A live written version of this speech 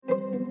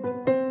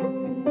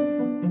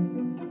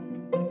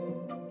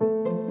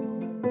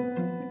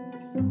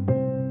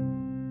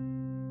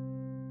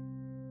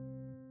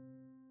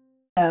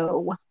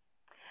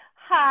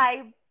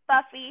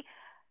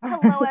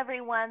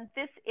everyone.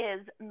 This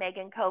is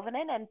Megan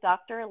Covenant and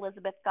Dr.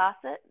 Elizabeth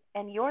Gossett,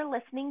 and you're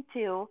listening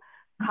to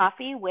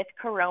Coffee with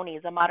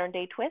Coronis, a modern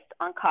day twist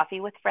on Coffee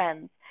with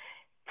Friends.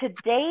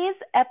 Today's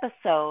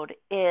episode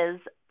is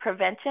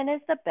Prevention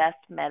is the Best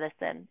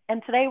Medicine.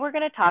 And today we're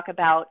going to talk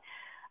about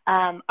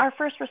our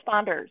first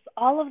responders,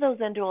 all of those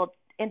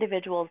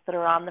individuals that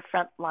are on the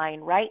front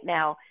line right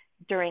now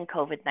during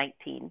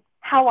COVID-19.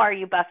 How are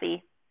you,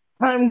 Buffy?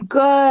 I'm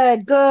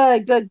good,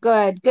 good, good,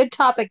 good. Good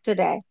topic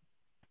today.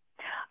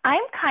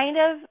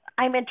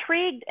 I'm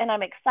intrigued and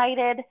I'm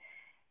excited.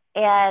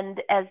 And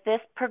as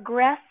this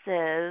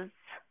progresses,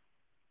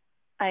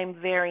 I'm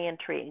very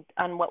intrigued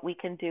on what we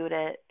can do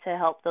to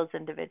help those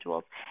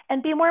individuals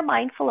and be more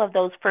mindful of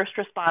those first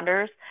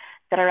responders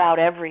that are out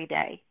every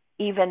day,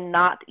 even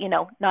not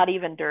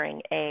even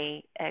during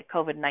a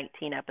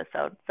COVID-19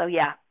 episode. So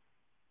yeah.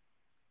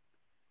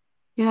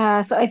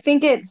 Yeah, so I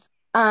think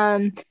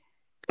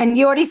and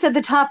you already said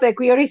the topic.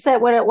 We already said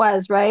what it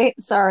was, right?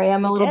 Sorry,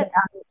 I'm a We little did. bit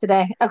out of it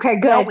today. Okay,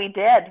 No, good. we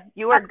did.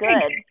 You were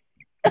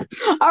good.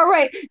 All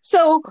right.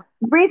 So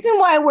reason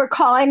why we're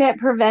calling it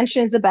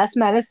prevention is the best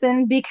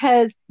medicine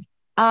because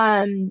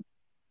um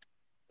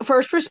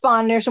first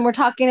responders, and we're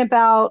talking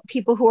about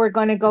people who are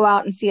going to go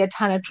out and see a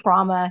ton of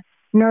trauma,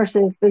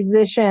 nurses,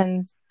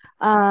 physicians,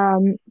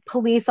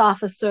 police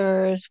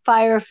officers,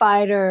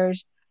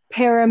 firefighters,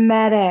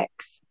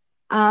 paramedics.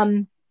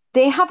 Um,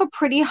 they have a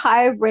pretty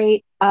high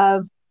rate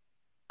of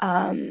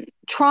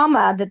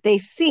trauma that they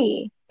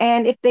see.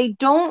 And if they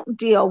don't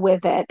deal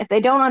with it, if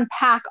they don't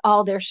unpack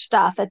all their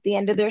stuff at the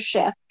end of their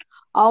shift,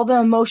 all the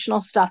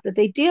emotional stuff that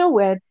they deal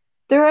with,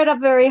 they're at a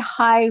very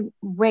high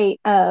rate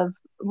of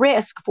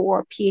risk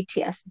for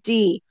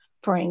PTSD,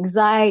 for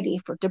anxiety,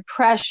 for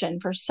depression,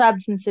 for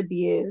substance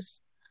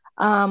abuse,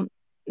 um,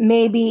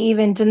 maybe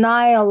even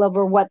denial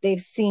over what they've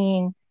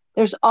seen.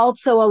 There's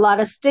also a lot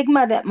of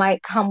stigma that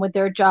might come with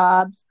their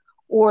jobs,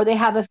 or they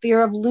have a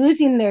fear of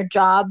losing their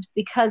jobs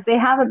because they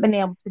haven't been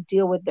able to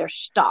deal with their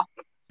stuff,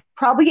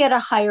 probably at a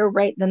higher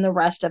rate than the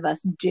rest of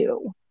us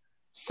do.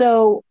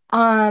 So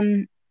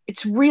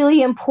it's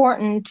really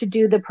important to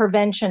do the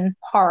prevention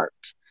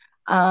part.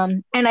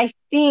 And I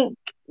think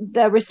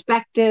the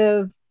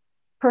respective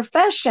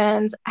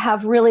professions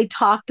have really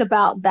talked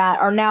about that,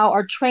 or now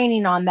are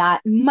training on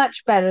that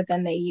much better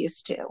than they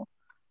used to.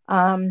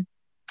 Um,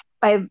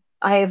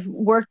 I've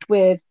worked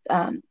with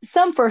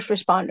some first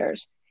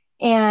responders,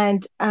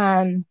 and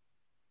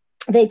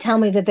they tell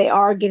me that they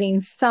are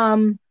getting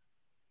some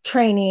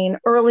training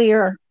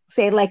earlier,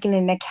 say like in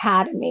an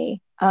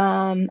academy.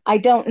 I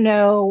don't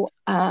know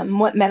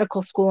what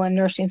medical school and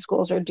nursing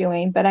schools are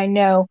doing, but I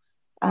know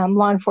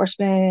law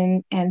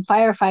enforcement and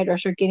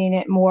firefighters are getting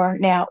it more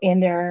now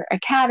in their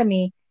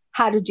academy,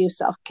 how to do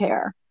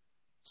self-care.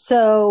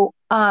 So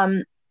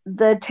the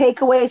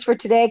takeaways for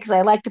today, because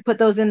I like to put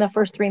those in the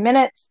first 3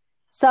 minutes: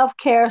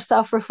 self-care,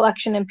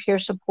 self-reflection, and peer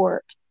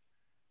support.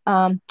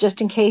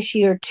 Just in case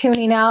you're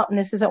tuning out and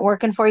this isn't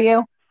working for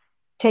you,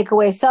 take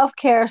away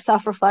self-care,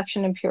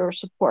 self-reflection, and peer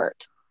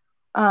support.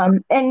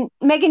 And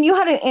Megan, you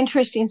had an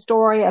interesting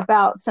story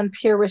about some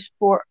peer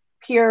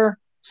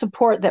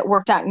support that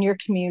worked out in your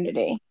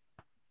community.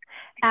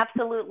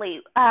 Absolutely.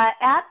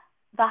 At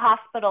the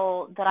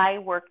hospital that I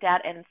worked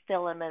at and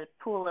still am a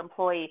pool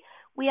employee,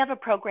 we have a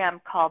program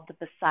called the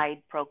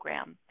Beside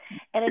program.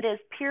 And it is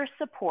peer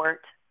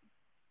support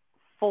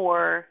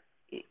for,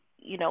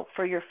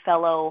 for your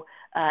fellow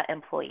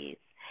employees.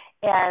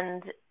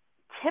 And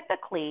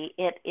typically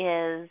it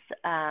is,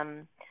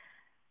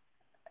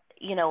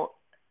 you know,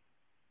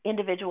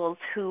 individuals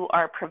who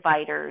are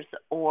providers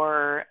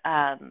or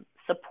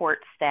support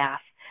staff.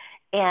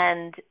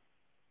 And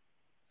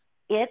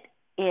it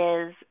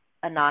is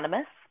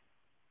anonymous.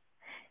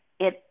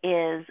 It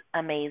is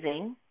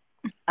amazing.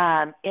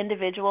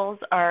 Individuals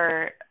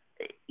are,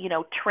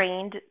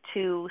 trained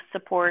to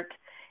support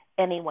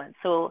anyone.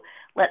 So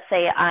let's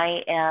say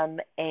I am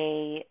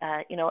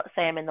let's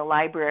say I'm in the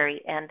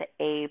library and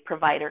a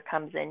provider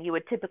comes in. You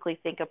would typically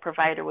think a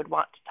provider would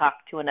want to talk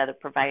to another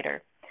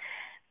provider.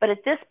 But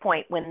at this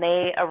point, when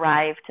they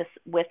arrive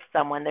with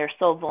someone, they're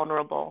so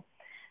vulnerable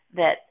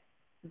that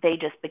they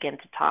just begin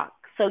to talk.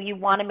 So you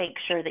want to make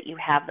sure that you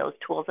have those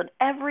tools. And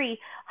every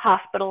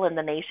hospital in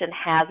the nation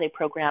has a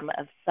program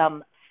of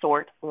some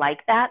sort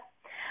like that.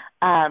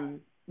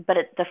 But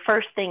the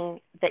first thing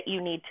that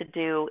you need to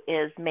do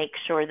is make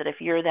sure that if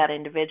you're that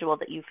individual,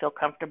 that you feel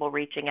comfortable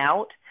reaching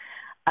out,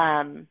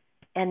 and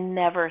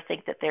never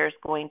think that there's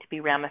going to be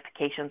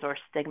ramifications or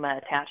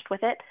stigma attached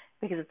with it,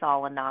 because it's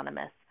all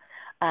anonymous.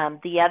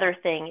 The other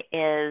thing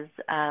is,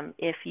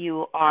 if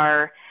you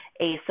are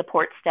a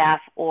support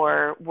staff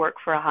or work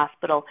for a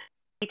hospital,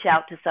 reach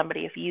out to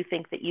somebody. If you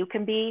think that you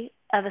can be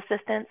of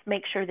assistance,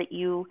 make sure that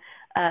you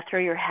throw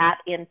your hat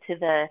into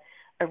the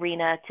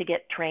arena to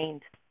get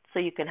trained so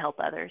you can help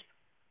others.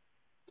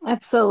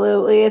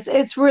 Absolutely,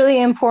 it's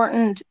really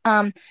important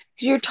because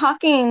you're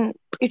talking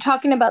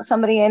about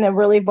somebody in a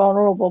really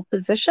vulnerable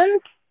position.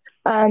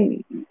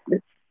 Um,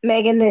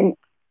 Megan, then,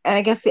 and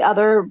I guess the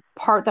other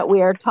part that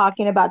we are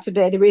talking about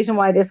today, the reason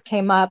why this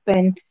came up,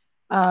 and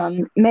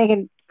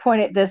Megan,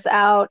 pointed this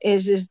out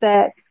is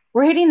that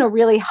we're hitting a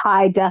really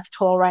high death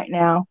toll right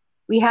now.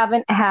 We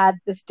haven't had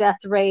this death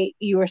rate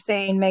you were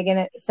saying,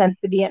 Megan, since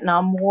the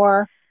Vietnam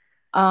War.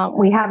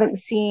 We haven't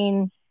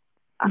seen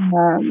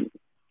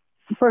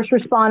first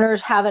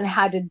responders haven't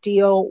had to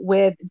deal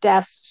with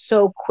deaths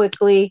so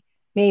quickly,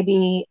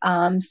 maybe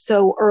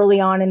so early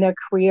on in their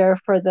career.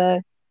 For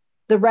the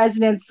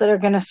residents that are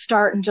going to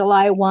start in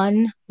July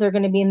 1, they're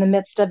going to be in the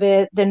midst of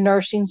it. The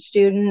nursing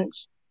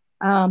students,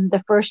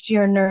 the first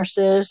year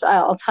nurses.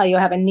 I'll tell you,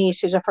 I have a niece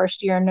who's a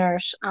first year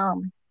nurse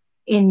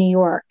in New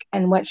York,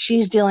 and what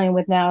she's dealing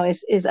with now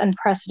is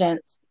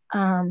unprecedented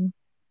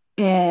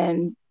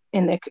in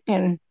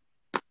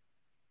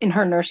in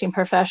her nursing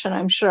profession.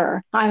 I'm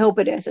sure. I hope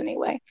it is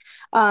anyway.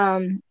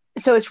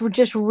 So it's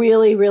just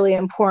really, really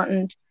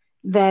important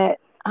that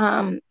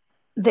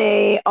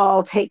they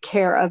all take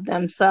care of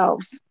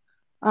themselves.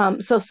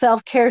 So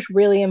self-care is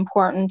really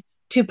important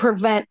to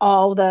prevent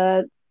all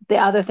the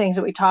other things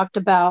that we talked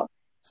about.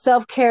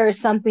 Self-care is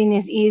something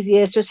as easy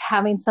as just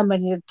having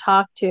somebody to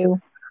talk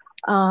to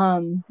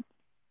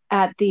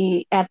at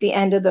the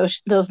end of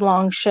those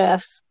long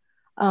shifts.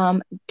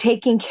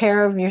 Taking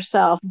care of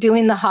yourself,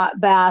 doing the hot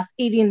baths,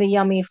 eating the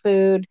yummy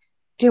food,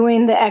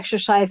 doing the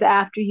exercise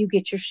after you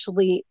get your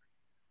sleep.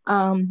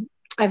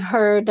 I've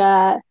heard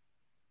a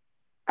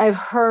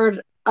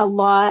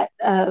lot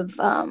of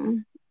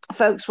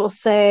folks will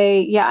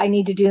say, yeah, I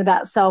need to do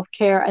that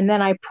self-care. And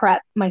then I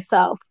prep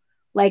myself.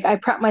 Like I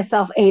prep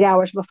myself 8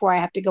 hours before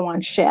I have to go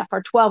on shift,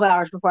 or 12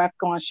 hours before I have to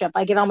go on shift.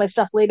 I get all my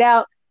stuff laid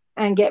out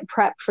and get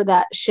prepped for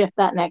that shift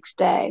that next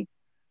day.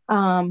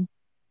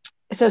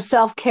 So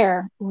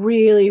self-care,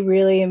 really,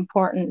 really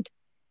important.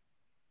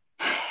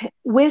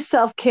 With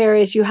self-care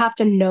is you have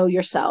to know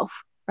yourself,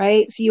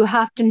 right? So you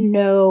have to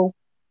know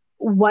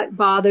what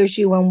bothers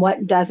you and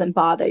what doesn't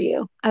bother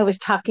you. I was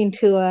talking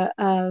to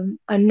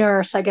a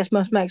nurse. I guess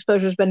most of my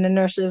exposure has been to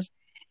nurses,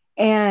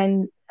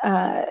 and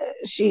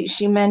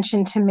she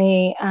mentioned to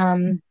me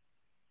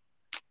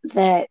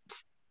that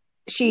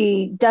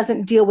she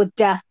doesn't deal with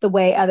death the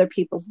way other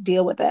people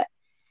deal with it.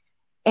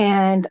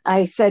 And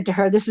I said to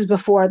her, this is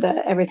before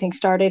everything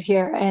started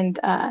here, and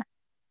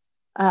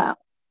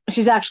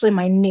she's actually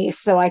my niece,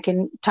 so I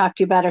can talk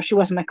to you about her. She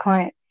wasn't my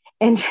client.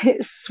 And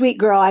sweet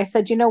girl, I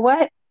said, you know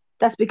what?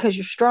 That's because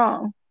you're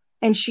strong.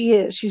 And she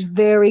is. She's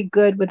very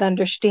good with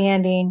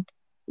understanding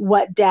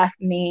what death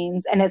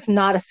means, and it's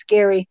not a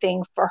scary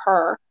thing for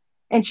her.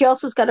 And she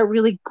also's got a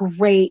really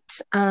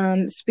great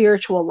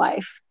spiritual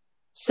life.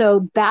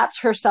 So that's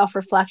her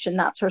self-reflection.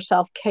 That's her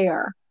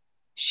self-care.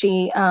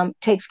 She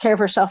takes care of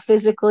herself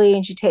physically,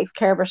 and she takes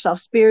care of herself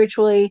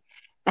spiritually.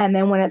 And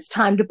then when it's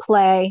time to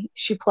play,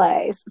 she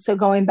plays. So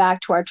going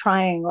back to our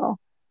triangle,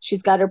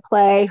 she's got her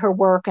play, her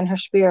work, and her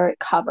spirit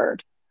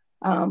covered.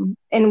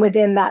 And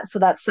within that, so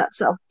that's that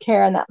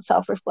self-care and that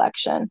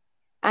self-reflection.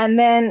 And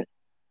then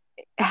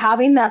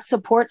having that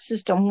support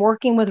system,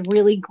 working with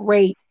really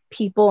great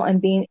people and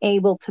being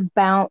able to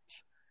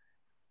bounce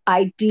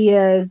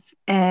ideas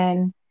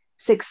and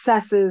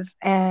successes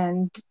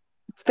and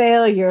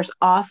failures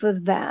off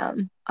of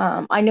them.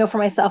 I know for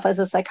myself as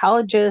a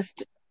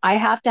psychologist, I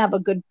have to have a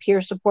good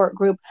peer support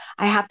group.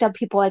 I have to have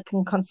people I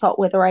can consult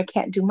with, or I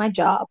can't do my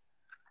job.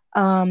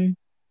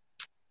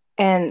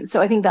 And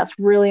so I think that's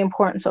really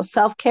important. So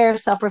self-care,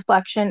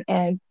 self-reflection,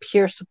 and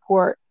peer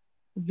support,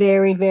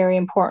 very, very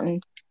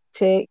important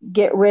to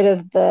get rid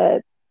of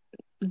the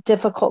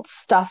difficult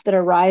stuff that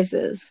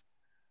arises.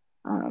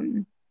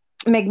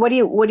 Meg, what do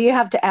you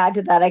have to add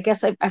to that? I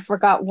guess I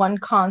forgot one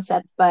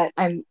concept, but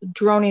I'm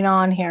droning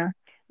on here.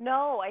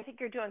 No, I think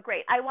you're doing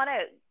great. I want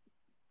to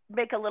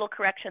make a little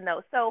correction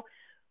though. So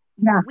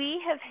Yeah.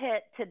 we have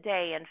hit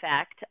today, in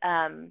fact,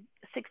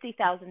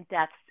 60,000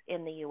 deaths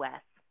in the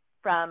U.S.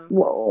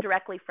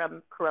 directly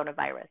from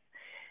coronavirus.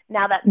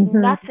 Now that's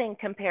nothing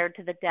compared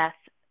to the death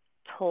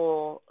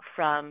toll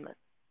from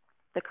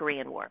the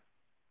Korean War.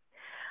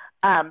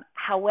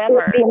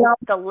 However,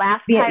 the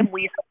last time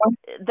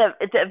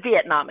the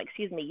Vietnam,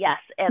 excuse me, yes.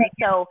 And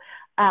so,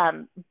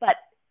 but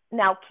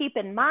now keep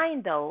in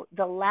mind though,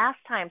 the last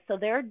time, so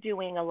they're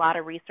doing a lot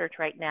of research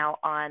right now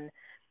on,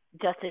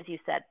 just as you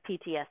said,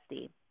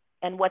 PTSD.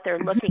 And what they're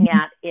looking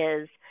at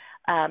is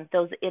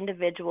those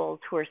individuals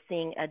who are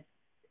seeing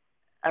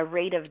a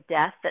rate of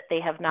death that they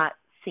have not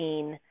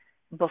seen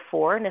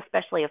before, and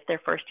especially if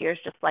they're first years,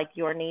 just like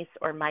your niece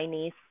or my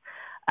niece,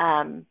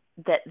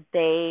 that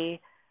they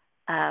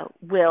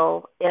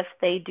will, if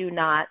they do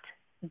not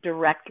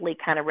directly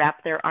kind of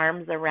wrap their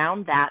arms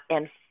around that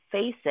and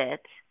face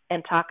it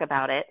and talk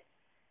about it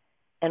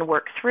and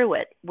work through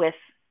it with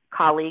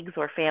colleagues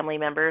or family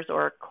members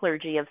or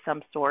clergy of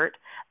some sort,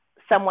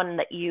 someone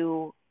that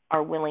you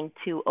are willing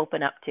to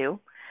open up to,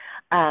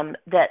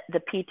 that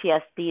the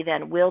PTSD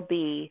then will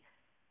be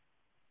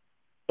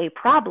a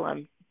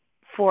problem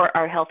for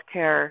our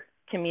healthcare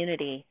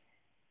community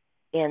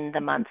in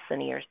the months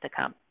and years to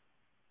come.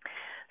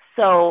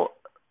 So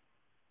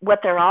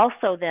what they're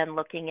also then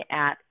looking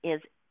at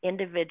is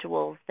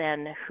individuals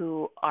then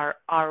who are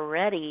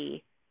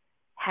already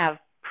have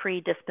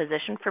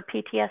predisposition for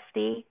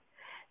PTSD,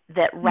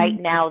 that right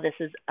now this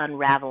is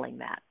unraveling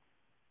that.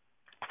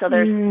 So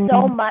there's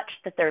so much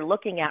that they're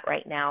looking at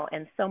right now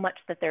and so much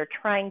that they're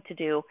trying to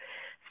do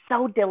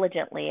so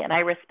diligently. And I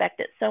respect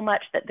it so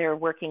much that they're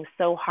working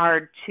so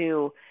hard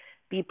to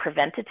be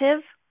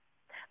preventative,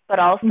 but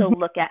also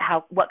look at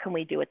what can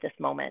we do at this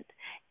moment.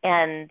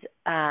 And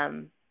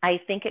I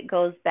think it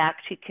goes back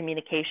to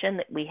communication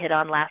that we hit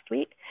on last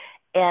week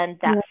and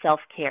that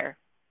self-care.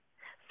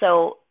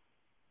 So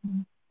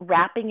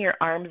wrapping your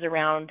arms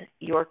around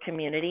your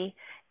community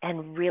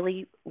and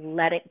really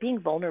being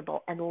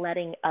vulnerable and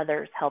letting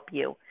others help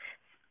you.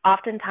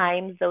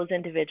 Oftentimes, those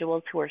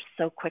individuals who are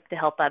so quick to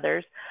help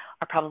others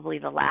are probably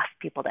the last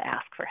people to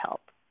ask for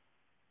help.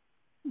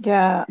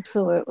 Yeah,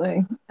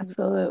 absolutely.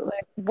 Absolutely.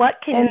 What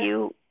can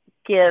you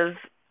give,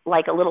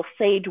 like a little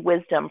sage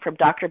wisdom from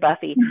Dr.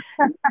 Buffy,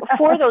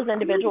 for those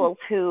individuals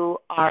who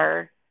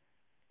are,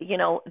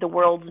 the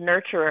world's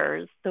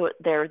nurturers,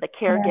 they're the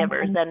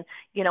caregivers. And,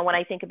 when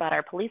I think about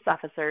our police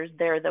officers,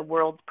 they're the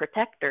world's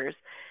protectors.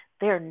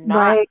 They're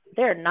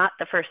not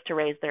the first to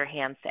raise their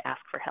hands to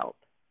ask for help.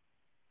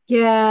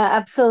 Yeah,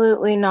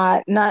 absolutely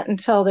not. Not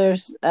until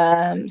there's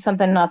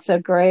something not so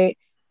great.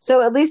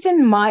 So at least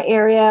in my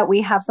area,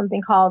 we have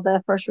something called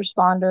the First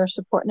Responder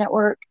Support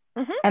Network.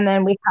 And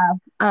then we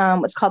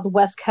have what's called the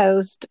West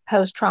Coast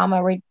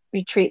Post-Trauma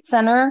Retreat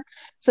Center.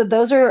 So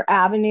those are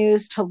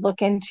avenues to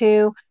look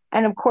into.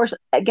 And of course,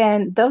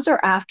 again, those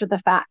are after the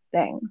fact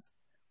things.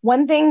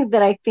 One thing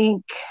that I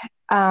think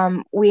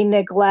we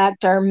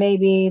neglect, or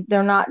maybe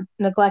they're not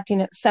neglecting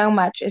it so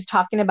much, is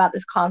talking about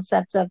this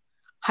concept of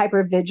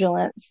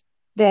hypervigilance,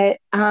 that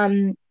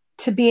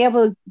to be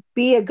able to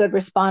be a good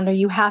responder,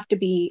 you have to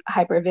be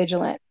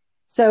hypervigilant.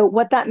 So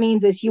what that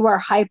means is you are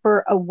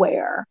hyper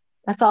aware.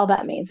 That's all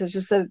that means. It's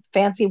just a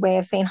fancy way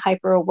of saying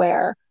hyper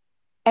aware.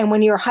 And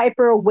when you're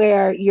hyper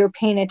aware, you're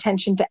paying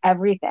attention to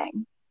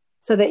everything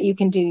so that you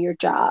can do your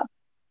job.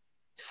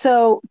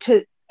 So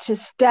to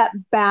step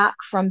back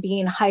from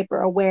being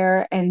hyper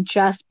aware and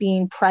just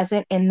being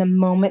present in the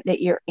moment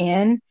that you're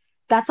in,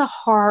 that's a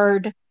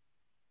hard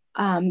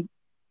gear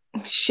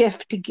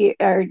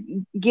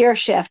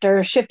shift,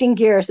 or shifting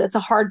gears. That's a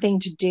hard thing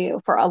to do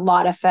for a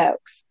lot of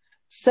folks.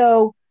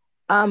 So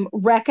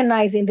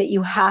recognizing that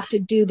you have to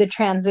do the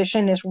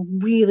transition is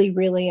really,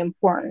 really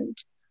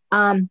important.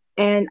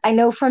 And I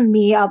know from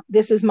me,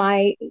 this is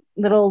my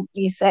little,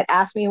 you said,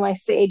 ask me my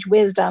sage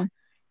wisdom.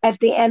 At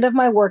the end of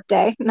my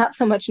workday, not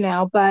so much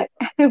now, but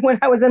when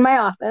I was in my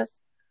office,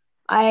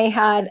 I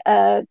had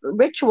a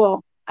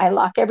ritual. I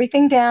lock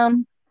everything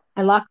down,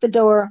 I lock the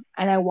door,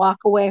 and I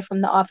walk away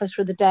from the office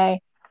for the day,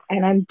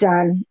 and I'm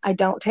done. I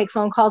don't take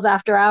phone calls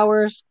after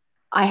hours.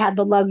 I had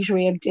the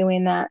luxury of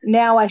doing that.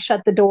 Now I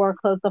shut the door,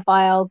 close the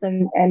files,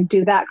 and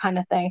do that kind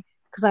of thing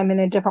because I'm in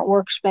a different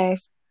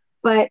workspace.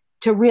 But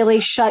to really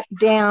shut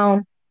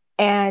down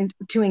and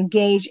to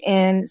engage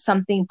in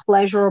something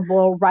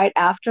pleasurable right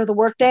after the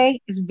workday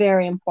is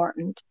very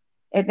important.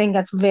 I think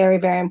that's very,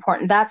 very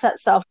important. That's that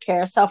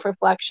self-care,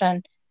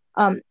 self-reflection,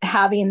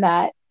 having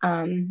that,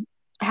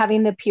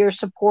 having the peer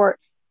support.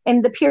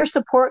 And the peer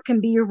support can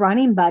be your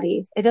running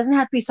buddies. It doesn't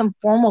have to be some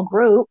formal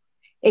group.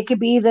 It could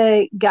be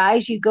the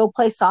guys you go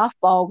play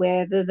softball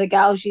with, or the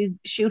gals you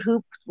shoot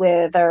hoops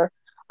with, or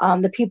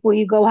the people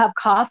you go have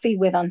coffee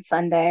with on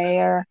Sunday,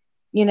 or,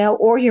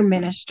 or your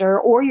minister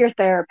or your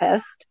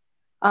therapist.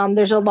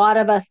 There's a lot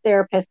of us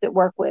therapists that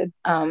work with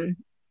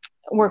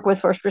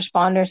first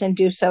responders and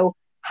do so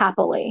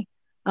happily.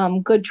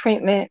 Good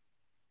treatment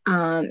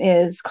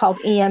is called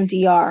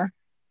EMDR.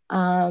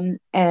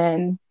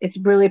 And it's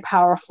really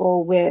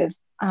powerful with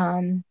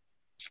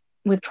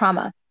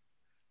trauma.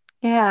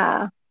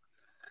 Yeah.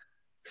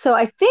 So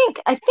I think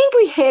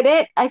we hit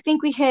it.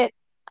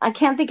 I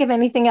can't think of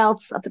anything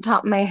else at the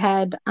top of my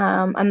head.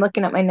 I'm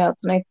looking at my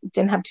notes and I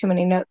didn't have too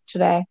many notes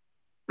today.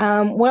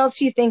 What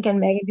else are you thinking,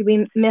 Megan? Did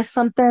we miss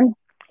something?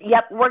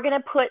 Yep. We're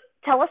going to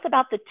tell us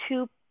about the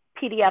 2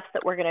 PDFs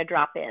that we're going to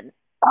drop in.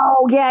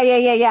 Oh,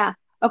 yeah.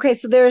 Okay.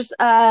 So there's,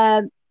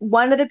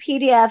 one of the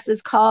PDFs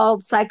is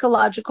called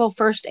Psychological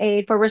First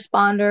Aid for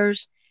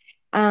Responders.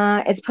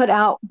 It's put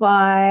out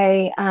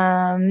by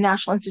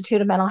National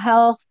Institute of Mental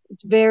Health.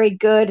 It's very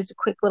good. It's a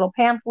quick little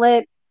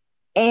pamphlet.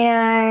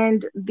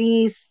 And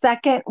the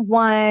second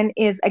one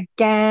is,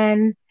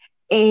 again,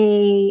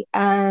 a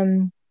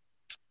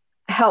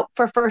help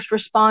for first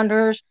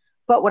responders.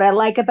 But what I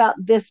like about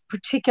this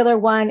particular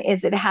one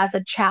is it has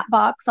a chat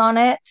box on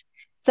it.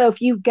 So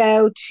if you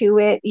go to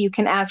it, you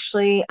can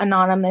actually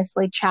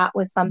anonymously chat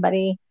with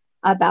somebody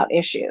about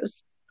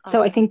issues.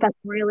 So I think that's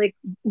really,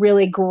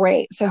 really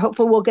great. So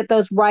hopefully we'll get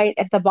those right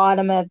at the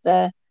bottom of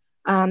the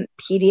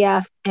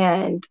PDF,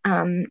 and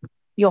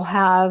you'll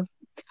have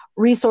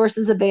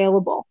resources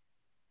available.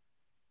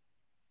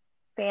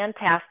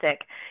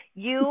 Fantastic.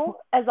 You,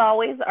 as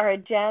always, are a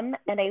gem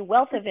and a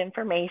wealth of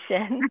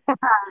information.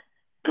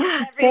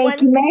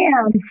 Thank you,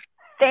 ma'am.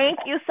 Thank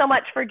you so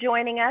much for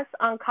joining us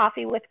on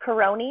Coffee with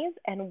Coronis,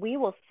 and we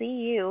will see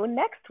you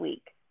next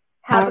week.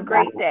 Have a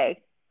great day.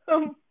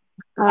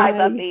 Bye,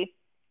 Buffy.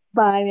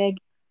 Bye, Meg.